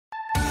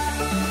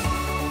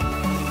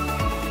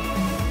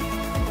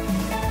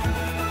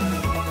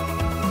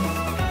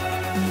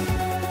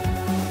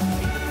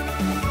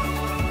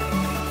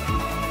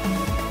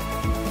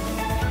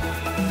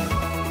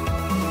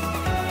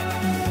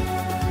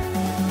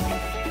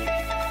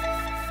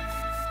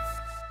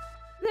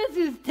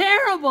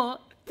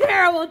terrible.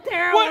 Terrible,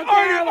 terrible, What?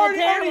 terrible, Artie,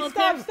 terrible,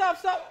 terrible.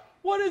 stop.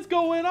 What is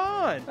going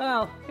on?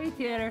 Oh, hey,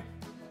 Tanner.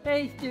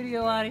 Hey,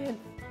 studio audience.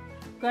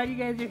 Glad you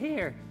guys are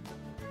here.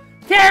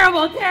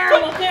 Terrible,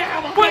 terrible,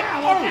 terrible, Wait,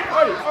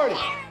 terrible, Artie.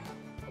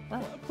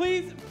 What?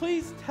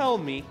 Please tell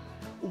me,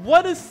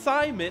 what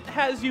assignment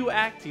has you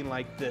acting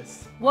like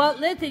this? Well,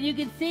 listen, you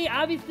can see,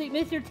 obviously,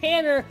 Mr.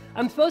 Tanner,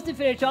 I'm supposed to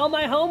finish all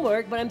my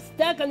homework, but I'm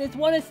stuck on this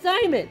one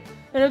assignment.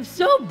 And I'm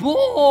so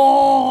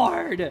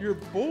bored. You're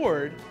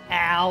bored?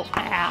 Ow,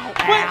 ow,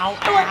 Wait, ow,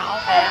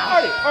 ow,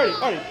 ow.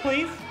 Artie,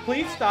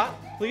 please stop.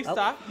 Please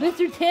stop.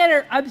 Mr.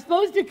 Tanner, I'm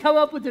supposed to come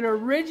up with an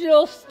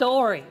original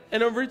story.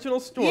 An original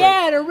story?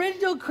 Yeah, an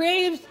original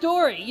creative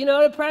story. You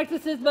know, to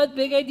practice this month's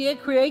big idea,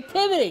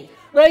 creativity.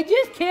 But I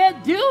just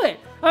can't do it.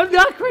 I'm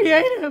not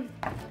creative.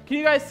 Can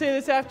you guys say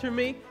this after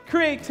me?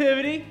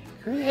 Creativity.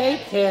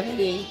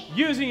 Creativity.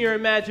 Using your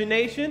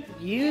imagination.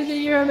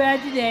 Using your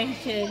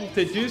imagination.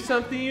 To do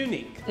something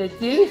unique. To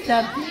do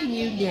something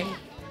unique.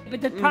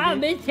 But the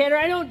problem is, Tanner,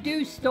 I don't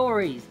do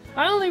stories.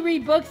 I only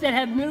read books that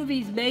have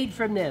movies made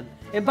from them.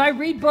 And by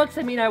read books,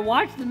 I mean I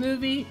watch the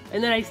movie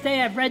and then I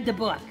say I've read the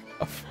book.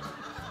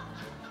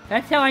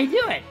 That's how I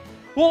do it.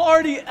 Well,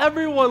 Artie,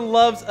 everyone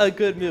loves a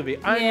good movie.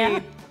 I Yeah.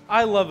 mean,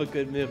 I love a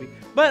good movie.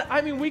 But,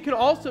 I mean, we can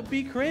also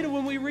be creative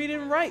when we read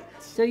and write.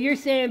 So you're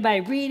saying by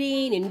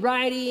reading and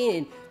writing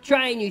and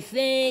trying new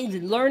things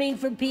and learning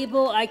from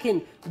people, I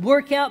can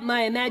work out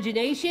my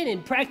imagination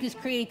and practice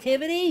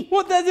creativity?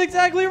 Well, that's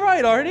exactly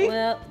right, Artie.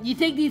 Well, you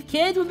think these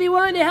kids would be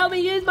willing to help me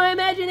use my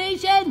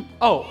imagination?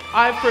 Oh,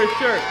 I'm for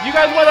sure. You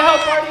guys want to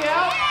help Artie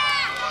out?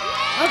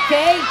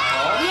 Okay,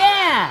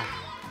 yeah.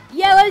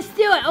 Yeah, let's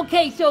do it.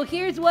 Okay, so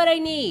here's what I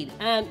need.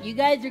 You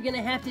guys are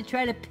gonna have to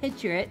try to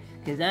picture it,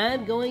 because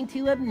I'm going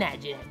to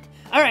imagine it.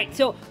 All right,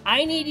 so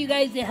I need you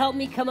guys to help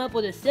me come up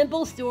with a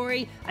simple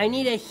story. I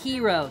need a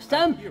hero.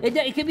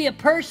 It could be a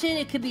person.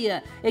 It could be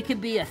a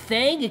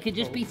thing. It could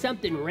just be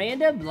something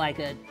random, like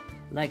a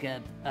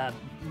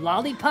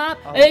lollipop.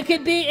 It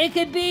could be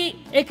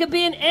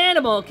an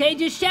animal. Okay,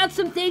 just shout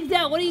some things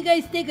out. What do you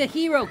guys think a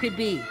hero could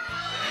be?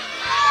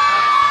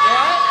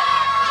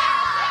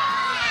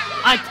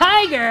 A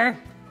tiger?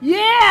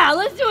 Yeah,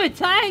 let's do a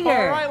tiger.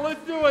 All right,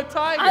 let's do a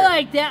tiger. I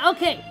like that.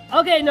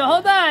 Okay, no,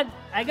 hold on.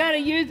 I gotta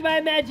use my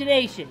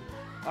imagination.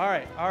 All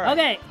right.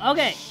 Okay.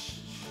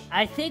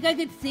 I think I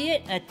could see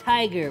it. A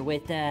tiger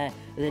with a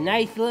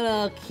nice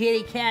little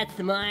kitty cat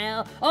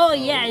smile. Oh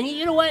yeah, and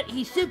you know what?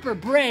 He's super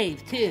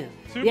brave too.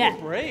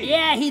 Brave?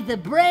 Yeah, he's a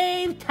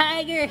brave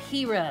tiger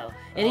hero.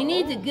 And he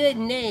needs a good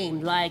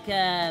name like,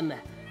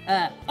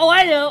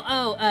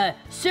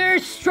 Sir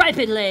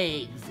Striped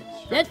Legs.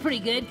 That's pretty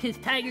good, because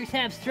tigers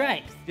have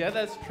stripes. Yeah,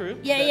 that's true.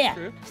 Yeah.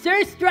 True.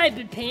 Sir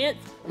Striped Pants,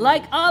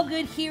 like all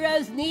good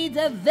heroes, needs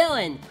a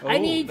villain. I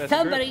need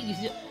somebody,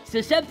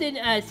 so something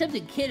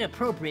kid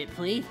appropriate,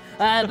 please.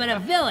 But a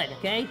villain,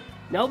 okay?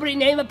 Nobody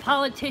name a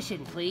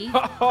politician, please.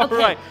 All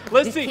right,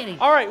 let's see. Kidding.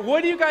 All right,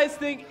 what do you guys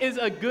think is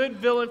a good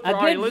villain for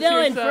Artie? A good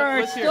villain for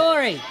our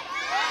story.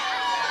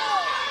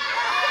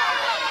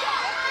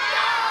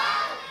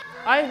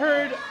 I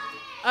heard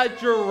a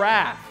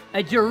giraffe.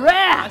 A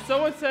giraffe.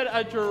 Someone said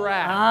a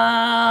giraffe.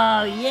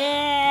 Oh,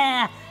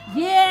 yeah.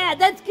 Yeah,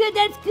 that's good.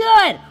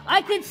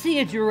 I could see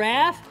a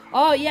giraffe.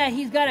 Oh, yeah,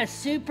 he's got a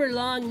super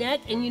long neck.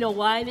 And you know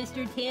why,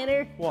 Mr.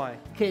 Tanner? Why?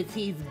 Because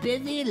he's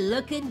busy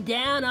looking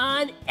down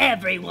on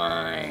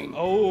everyone.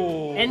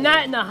 Oh. And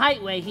not in the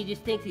height way. He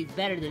just thinks he's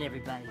better than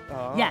everybody.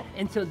 Oh. Yeah,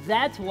 and so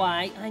that's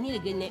why I need a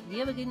good name. Do you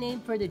have a good name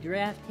for the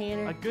giraffe,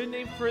 Tanner? A good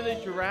name for the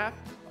giraffe?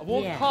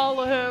 We'll Yeah.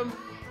 call him...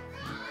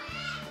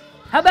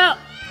 How about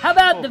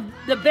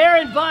the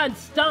Baron von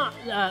Spot?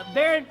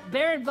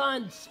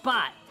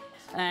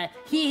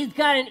 He's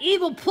got an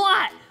evil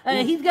plot.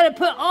 He's gonna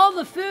put all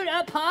the food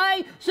up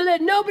high so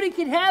that nobody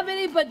can have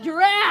any but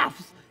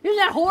giraffes. Isn't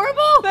that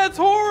horrible? That's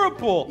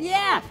horrible.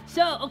 Yeah.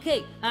 So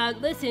okay,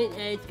 listen,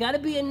 it's got to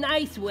be a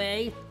nice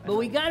way, but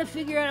we got to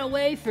figure out a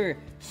way for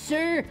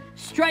Sir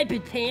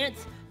Striped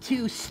Pants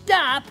to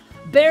stop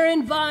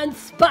Baron von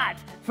Spot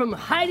from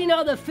hiding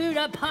all the food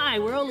up high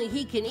where only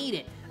he can eat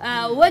it.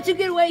 What's a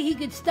good way he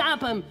could stop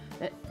him?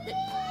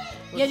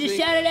 Just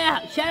shout it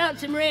out. Shout out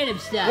some random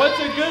stuff. What's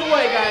a good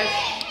way, guys?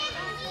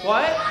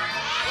 What?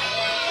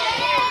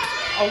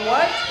 A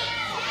what?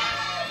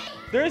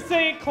 They're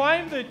saying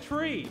climb the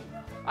tree.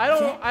 I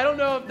don't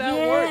know if that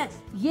works.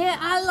 Yeah,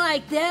 I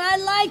like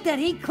that.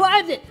 He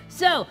climbs it.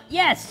 So,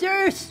 yeah,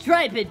 Sir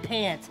Striped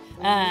Pants.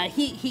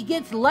 He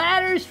gets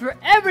ladders for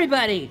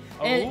everybody.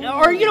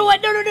 Or you know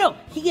what? No.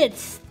 He gets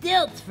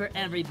stilts for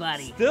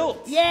everybody.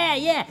 Stilts?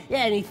 Yeah.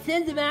 And he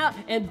sends them out,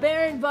 and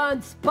Baron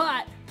von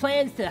Spot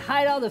plans to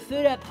hide all the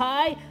food up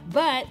high,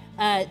 but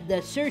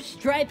the Sir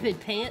Striped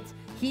Pants,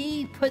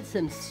 he puts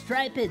some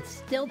striped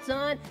stilts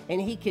on,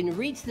 and he can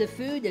reach the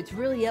food that's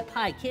really up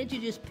high. Can't you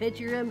just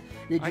picture him?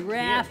 The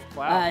giraffe,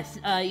 Wow.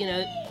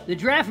 The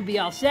giraffe would be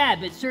all sad,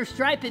 but Sir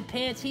Striped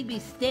Pants, he'd be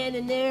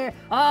standing there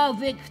all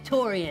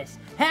victorious,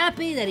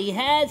 happy that he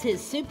has his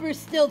super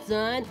stilts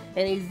on,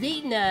 and he's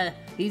eating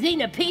He's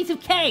eating a piece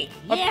of cake.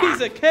 A piece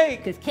of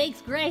cake? Because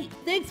cake's great.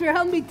 Thanks for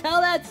helping me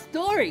tell that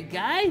story,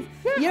 guys.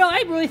 You know,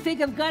 I really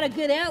think I've got a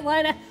good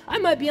outline. I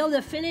might be able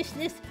to finish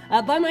this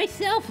by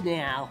myself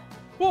now.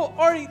 Well,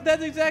 Artie,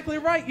 that's exactly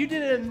right. You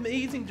did an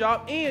amazing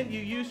job, and you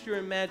used your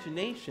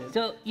imagination.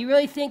 So, you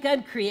really think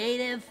I'm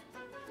creative?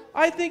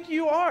 I think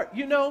you are.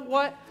 You know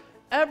what?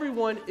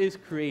 Everyone is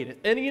creative.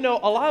 And you know,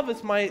 a lot of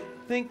us might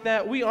think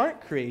that we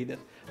aren't creative.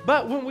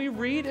 But when we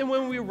read and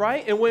when we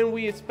write, and when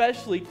we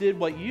especially did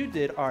what you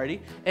did, Artie,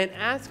 and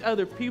ask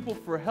other people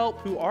for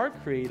help who are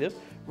creative,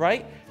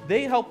 right?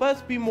 They help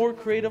us be more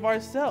creative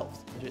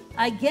ourselves.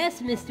 I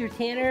guess, Mr.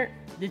 Tanner,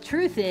 the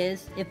truth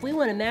is, if we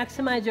want to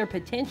maximize our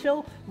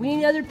potential, we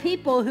need other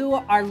people who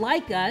are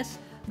like us,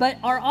 but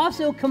are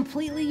also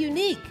completely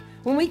unique.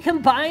 When we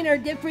combine our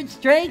different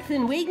strengths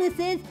and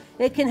weaknesses,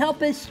 it can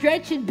help us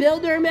stretch and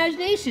build our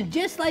imagination,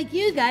 just like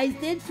you guys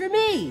did for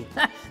me.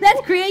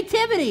 That's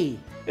creativity.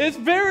 It's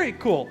very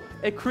cool.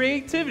 And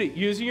creativity,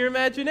 using your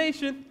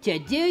imagination to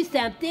do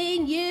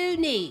something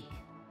unique.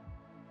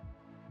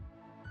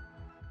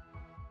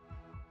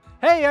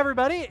 Hey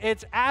everybody,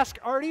 it's Ask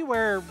Artie,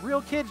 where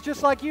real kids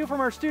just like you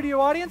from our studio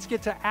audience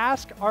get to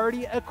ask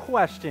Artie a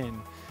question.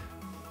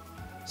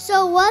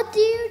 So what do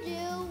you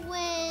do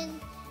when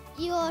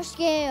you are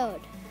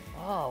scared?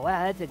 Oh,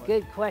 wow, that's a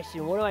good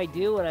question. What do I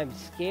do when I'm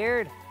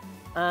scared?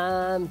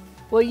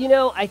 Well, you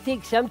know, I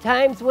think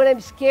sometimes when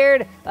I'm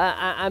scared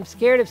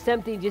of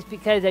something just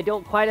because I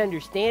don't quite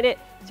understand it,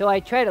 so I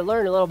try to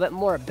learn a little bit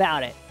more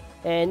about it.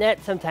 And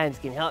that sometimes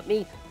can help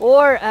me.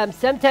 Or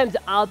sometimes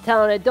I'll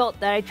tell an adult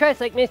that I trust,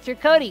 like Mr.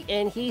 Cody,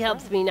 and he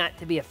helps me not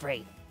to be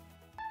afraid.